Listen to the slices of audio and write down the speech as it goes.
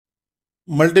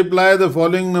Multiply the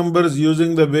following numbers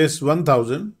using the base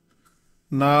 1000.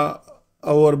 Now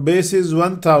our base is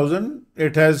 1000.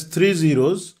 It has 3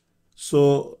 zeros.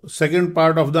 So second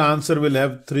part of the answer will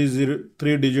have 3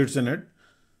 digits in it.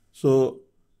 So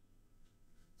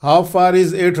how far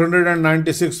is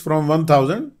 896 from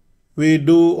 1000? We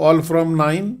do all from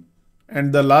 9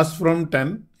 and the last from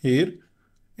 10 here.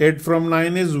 8 from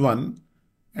 9 is 1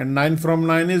 and 9 from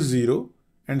 9 is 0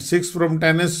 and 6 from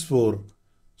 10 is 4.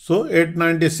 So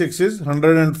 896 is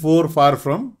 104 far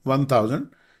from 1000.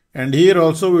 And here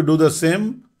also we do the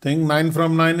same thing. 9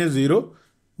 from 9 is 0.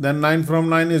 Then 9 from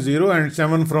 9 is 0 and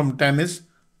 7 from 10 is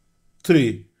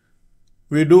 3.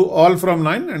 We do all from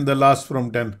 9 and the last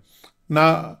from 10.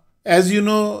 Now, as you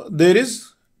know, there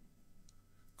is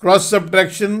cross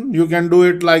subtraction. You can do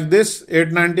it like this.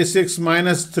 896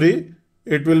 minus 3.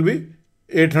 It will be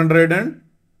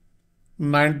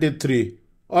 893.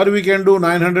 Or we can do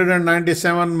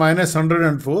 997 minus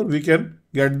 104. We can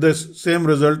get this same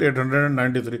result,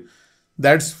 893.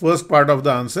 That's first part of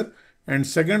the answer. And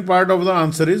second part of the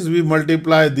answer is we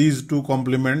multiply these two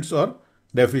complements or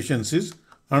deficiencies.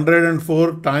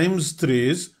 104 times 3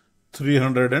 is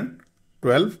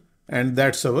 312. And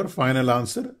that's our final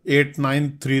answer,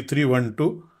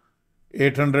 893312.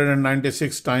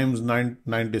 896 times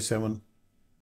 997.